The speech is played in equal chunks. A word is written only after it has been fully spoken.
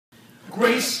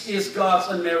Grace is God's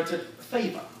unmerited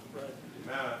favor.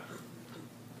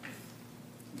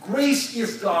 Grace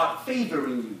is God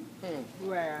favoring you.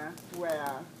 Well.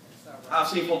 I've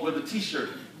seen folk with a t-shirt,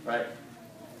 right?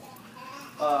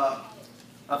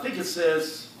 I think it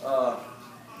says,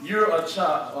 you're a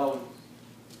child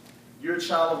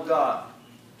of God,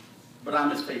 but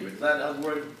I'm his favorite. Is that the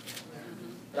word?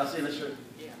 Y'all seen that shirt?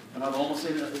 Yeah. And I've almost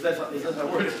seen it. Is that how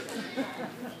word is?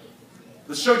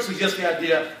 The shirt suggests the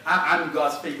idea, I'm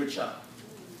God's favorite child.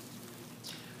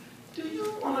 Do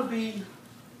you want to be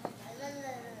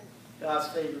God's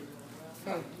favorite?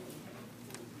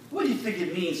 What do you think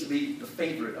it means to be the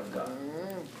favorite of God?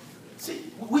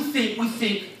 See, we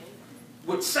think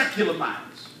with secular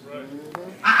minds. Right.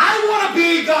 I want to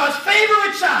be God's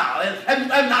favorite child.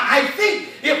 And I think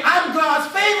if I'm God's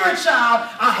favorite child,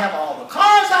 I have all the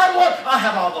cars I want, I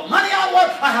have all the money I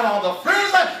want, I have all the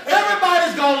friends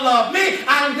everybody's going to love me.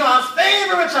 I'm God's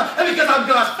favorite child. And because I'm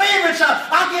God's favorite child,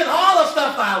 I get all the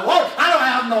stuff I want. I don't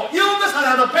have no illness, I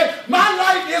don't have no pain. My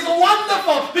life is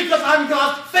wonderful because I'm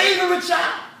God's favorite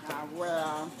child.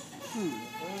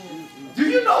 Do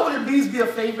you know what it means to be a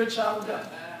favorite child of God?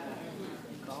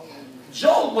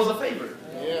 Job was a favorite.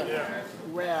 Yeah.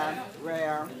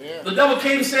 Well. The devil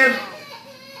came and said,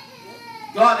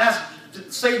 God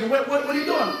asked Satan, what are you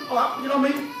doing? Oh, you know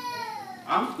me?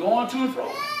 I'm going to and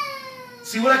fro.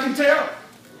 See what I can tell?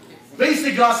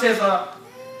 Basically, God says,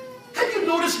 have you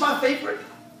noticed my favorite?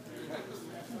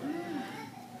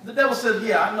 The devil said,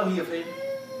 yeah, I know he's a favorite.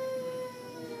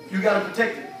 You got to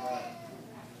protect it.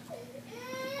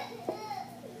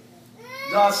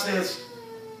 God says,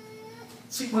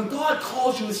 see, when God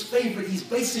calls you his favorite, he's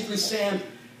basically saying,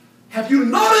 have you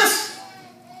noticed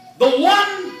the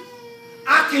one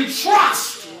I can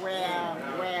trust?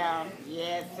 Well,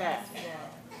 yes, sir.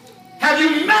 Have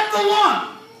you met the one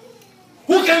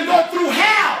who can go through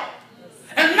hell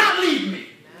and not leave me?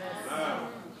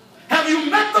 Have you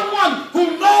met the one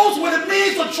who knows what it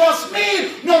means to trust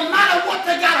me no matter what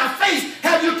they got to face?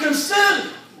 Have you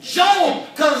considered Job?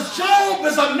 Because Job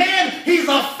is a man, he's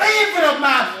a favorite of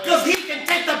mine because he can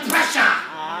take the pressure.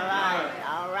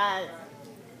 All right.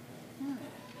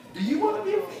 Do you want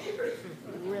to be a favorite?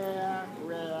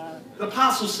 Well. The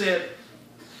apostles said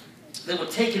they were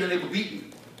taken and they were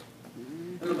beaten.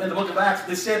 In the book of Acts,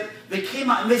 they said, they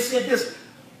came out and they said this,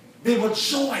 they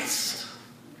rejoiced.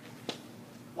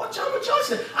 What y'all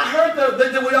rejoicing? I heard that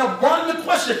they were brought in the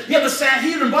question. You have the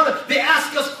Sanhedrin, brother. They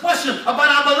asked us questions about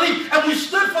our belief. And we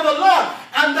stood for the Lord.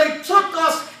 And they took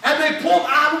us and they pulled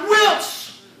our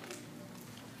whips.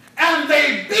 And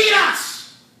they beat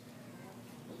us.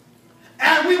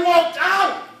 And we walked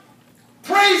out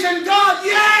praising God.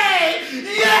 Yay!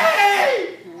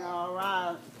 Yay! All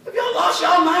right. Have y'all lost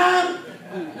your mind?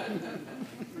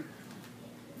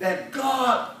 That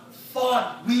God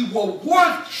thought we were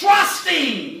worth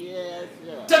trusting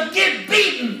to get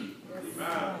beaten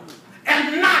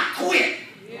and not quit.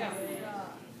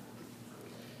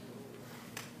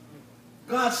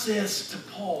 God says to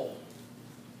Paul,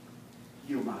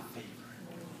 you're my favorite.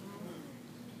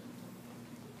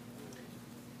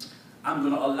 I'm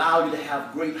going to allow you to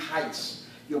have great heights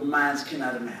your minds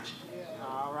cannot imagine.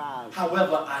 All right.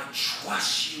 However, I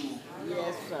trust you.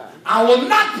 Yes, sir. I will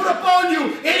not put upon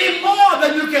you any more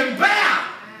than you can bear.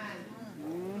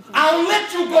 I will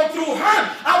let you go through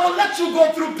hurt. I will let you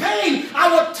go through pain. I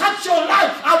will touch your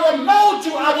life. I will mold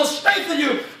you. I will strengthen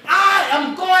you. I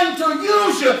am going to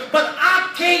use you, but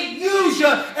I can't use you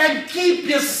and keep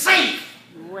you safe.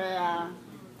 Well,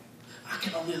 I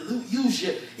can only use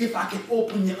you if I can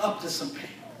open you up to some pain.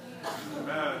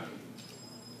 Amen.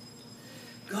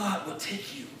 God will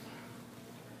take you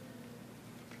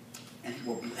and he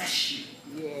will bless you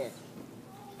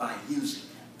by using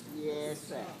you. Yes,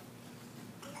 sir.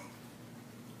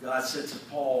 God said to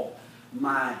Paul,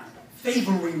 my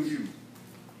favoring you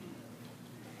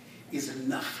is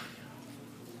enough for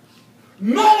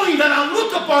you. Knowing that I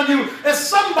look upon you as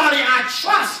somebody I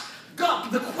trust.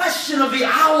 God, the question of the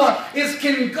hour is,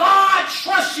 can God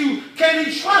trust you? Can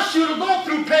he trust you to go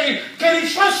through pain? Can he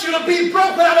trust you to be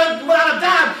broke without a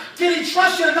dime? Can he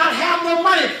trust you to not have no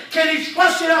money? Can he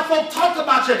trust you to have folk talk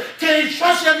about you? Can he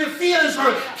trust you to have your feelings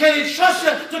hurt? Can he trust you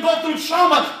to go through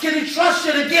trauma? Can he trust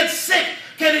you to get sick?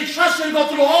 Can he trust you to go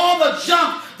through all the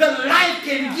junk that life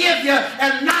can give you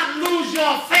and not lose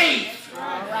your faith?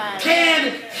 Right.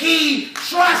 Can he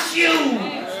trust you?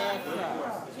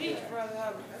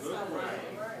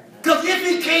 Because if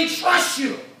he can't trust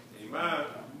you, Amen.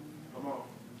 Come on.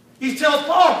 he tells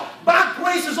Paul, my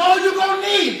grace is all you're going to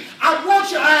need. I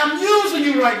want you. I am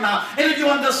using you right now. And if you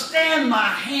understand my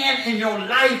hand in your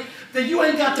life, then you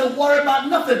ain't got to worry about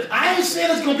nothing. I ain't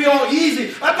saying it's going to be all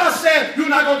easy. I'm not saying you're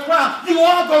not going to cry. You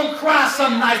are going to cry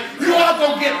some nights. You are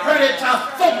going to get hurt at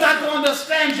times. Folks not going to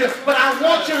understand you. But I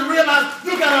want you to realize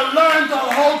you got to learn to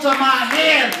hold to my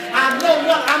hand. I know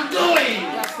what I'm doing.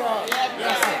 Yes, sir.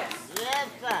 Yes, sir. Yes,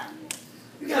 sir.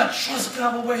 You got to trust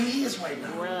God with where he is right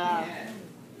now. Well,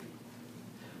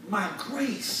 My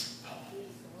grace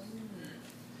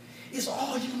is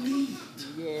all you need.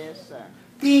 yes, sir.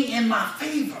 Being in my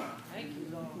favor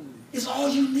is all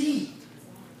you need.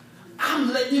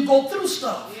 I'm letting you go through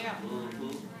stuff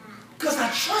because I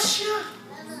trust you.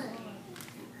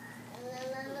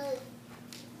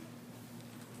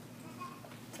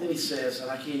 And he says,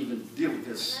 and I can't even deal with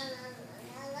this,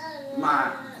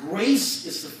 my grace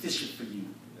is sufficient for you.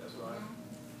 That's right.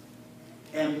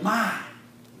 And mine,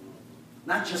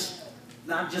 not just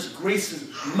grace,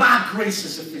 my grace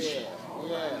is sufficient.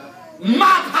 Yeah.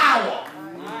 My power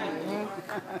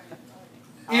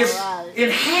is right.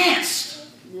 enhanced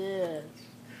Yeah.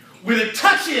 when it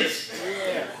touches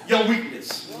Yeah. your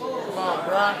weakness. Come on,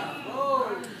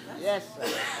 bro. Yes,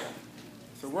 sir.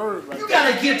 It's a word right You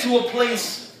got to get to a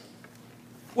place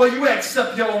where you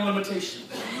accept your own limitations.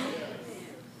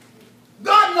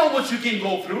 God knows what you can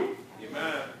go through.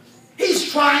 Amen.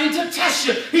 He's trying to test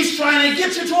you. He's trying to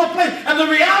get you to a place. And the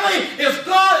reality is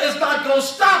God is not going to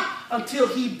stop until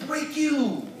he break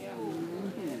you.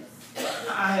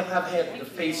 I have had to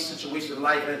face situations in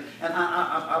life, and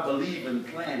I believe in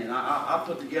planning. I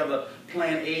put together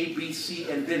plan A, B, C,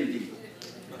 and then D.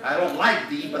 I don't like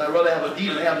D, but I'd rather have a D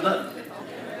than have nothing.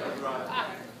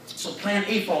 So plan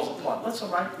A falls apart. That's all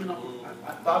right, you know.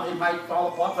 I thought it might fall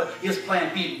apart, but here's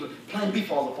plan B. Plan B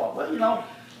falls apart. Well, you know,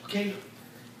 okay.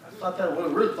 I thought that I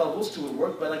really thought those two would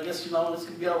work, but I guess, you know, it's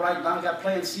going to be all right. Now I got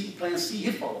plan C. Plan C,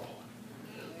 it fall apart.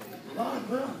 Lord,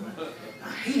 well, I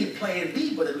hated plan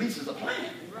B, but at least it's a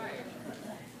plan.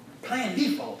 Plan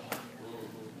D fall apart.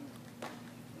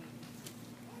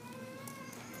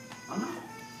 I'm out.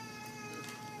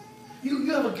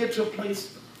 You ever get to a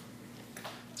place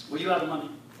where you're out of money?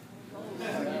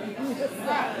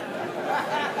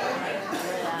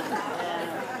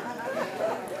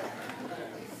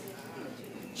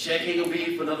 Check ain't gonna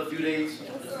be for another few days.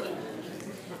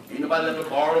 Ain't nobody left to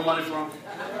borrow money from.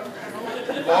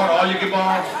 You borrow all you can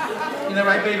borrow. Isn't that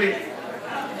right, baby?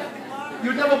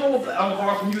 You never borrow. I'm gonna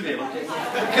borrow from you then, okay?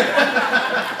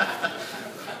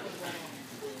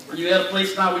 When you're at a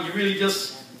place now where you really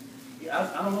just, I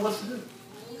don't know what to do.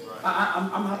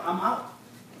 I'm out.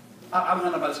 I don't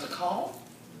have nobody to call.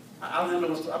 I don't have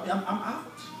nobody to, I'm out.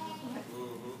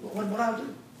 What I'll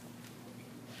do?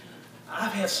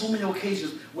 I've had so many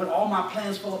occasions when all my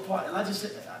plans fall apart, and I just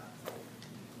said,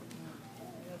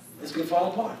 it's going to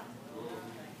fall apart.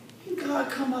 And God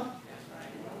come up,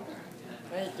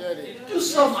 do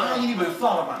something I ain't even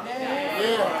thought about.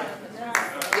 Yeah.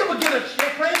 You ever get a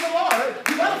check? Praise the Lord.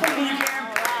 You better put it when you can.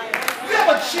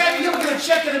 You ever get a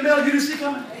check in the mail you didn't see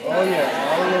coming? Oh yeah,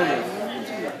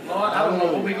 hallelujah. Lord, I don't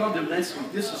know what we're going to do next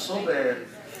week. This is so bad.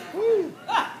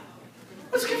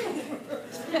 What's going on?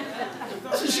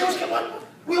 What's insurance come on?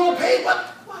 We won't pay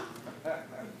what?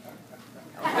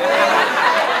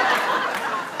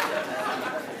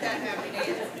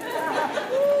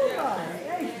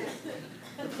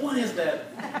 The point is that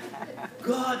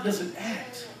God doesn't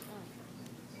act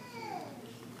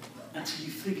until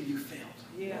you think you failed.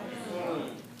 Yeah.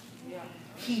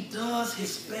 He does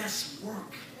his best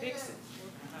work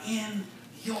in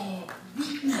your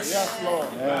weakness. Yes, Lord.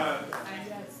 Yeah.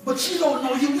 But you don't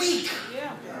know you're weak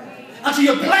Yeah. until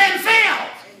your plan failed.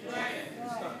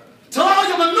 Till all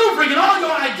your maneuvering and all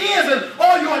your ideas and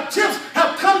all your attempts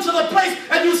have come to the place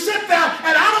and you sit there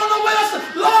and I don't know what else to,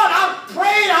 Lord, I've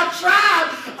prayed, I've tried,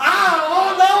 I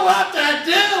don't know what to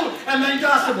do. And then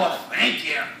God said, well, thank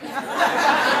you.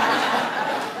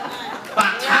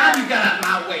 By the time you got out of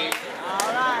my way,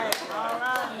 All right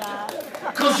now.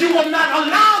 because you will not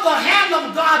allow the hand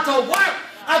of God to work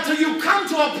until you come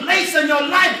to a place in your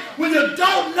life when you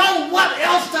don't know what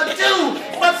else to do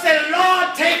but say,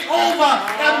 Lord, take over.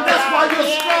 And that's why you're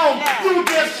strong. You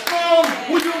get strong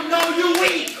when you know you're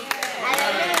weak.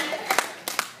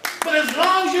 But as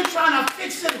long as you're trying to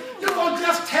fix it, you're going to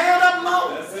just tear it up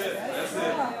more. That's it. That's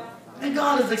it. And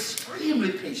God is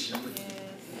extremely patient with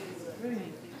you.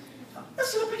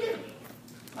 That's the beginning.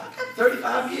 I got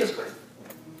 35 years, Chris.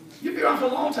 You've been around for a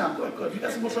long time. Go ahead. You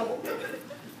got some more trouble?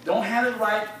 Don't have it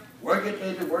right. Work it,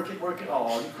 baby. Work it.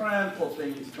 Oh, you're crying, poor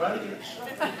thing. Try it again.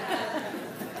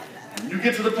 When you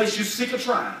get to the place you're sick of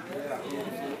trying.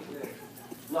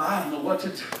 Well, I don't know what to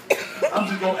do. I'm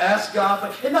just going to ask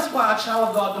God. And that's why a child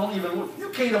of God don't even worry.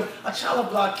 A child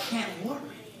of God can't worry.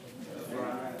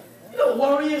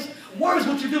 worry is? Worry is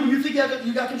what you do when you think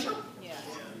you got control. Yeah.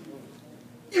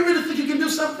 You really think you can do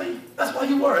something? That's why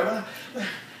you worry. Well,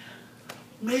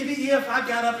 maybe if I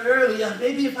got up earlier,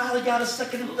 maybe if I had got a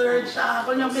second and third job,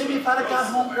 or, maybe if I'd have got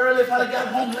home early, if I'd have got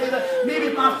home later, maybe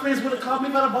if my friends would have called me,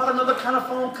 if I'd have bought another kind of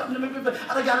phone company, maybe if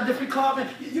I'd have got a different car. Man,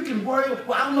 you can worry,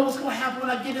 well, I don't know what's going to happen when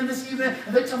I get in this evening,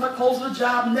 and they're talking about closing the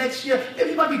job next year.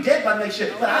 Maybe you might be dead by next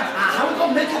year, but how are we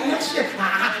going to make it next year?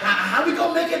 How are we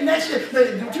going to make it next year?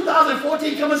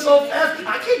 2014 coming so fast,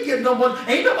 I can't get no one.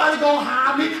 Ain't nobody going to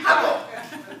hire me.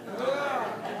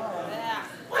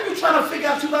 Why are you trying to figure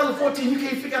out 2014? You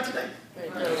can't figure out today.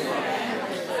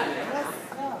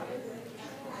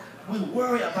 We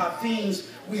worry about things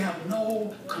we have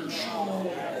no control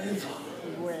over.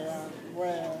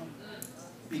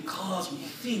 Because we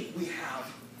think we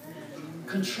have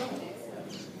control.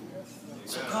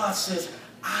 So God says,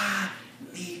 I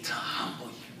need to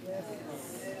humble you.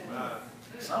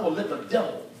 So I will let the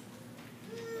devil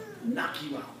knock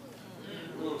you out.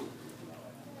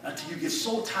 Until you get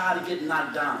so tired of getting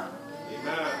knocked down,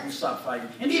 you stop fighting.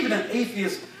 And even an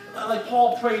atheist, like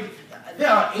Paul prayed,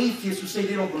 there are atheists who say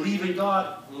they don't believe in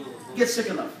God. Get sick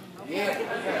enough. Yeah,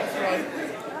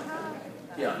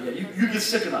 you get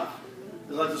sick enough.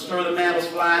 It's like the story of the man was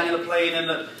flying in a plane,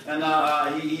 and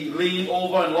he leaned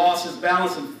over and lost his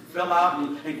balance and fell out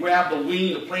and grabbed the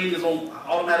wing. The plane is on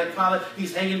automatic pilot.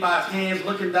 He's hanging by his hands,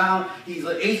 looking down. He's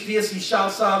an atheist. He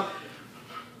shouts out,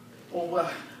 "Oh, well,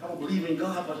 I don't believe in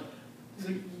God," but he's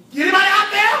like, "Anybody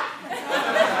out there?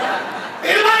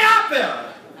 Anybody out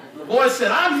there?" The boy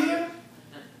said, "I'm here."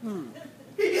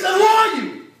 He said, "Who are you?"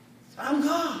 He said, "I'm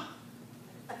God."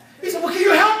 He said, "Well, can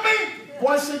you help me?" The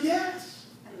boy said, "Yes."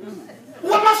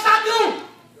 "What must I do?"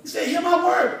 He said, "Hear my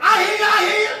word." "I hear you, I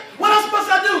hear you. What else must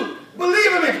I do?"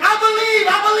 "Believe in me." I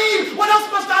believe. "What else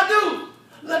must I do?"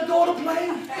 "Let go of the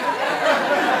plane."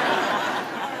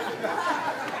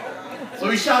 So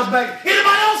he shouts back,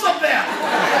 "Anybody else up there?"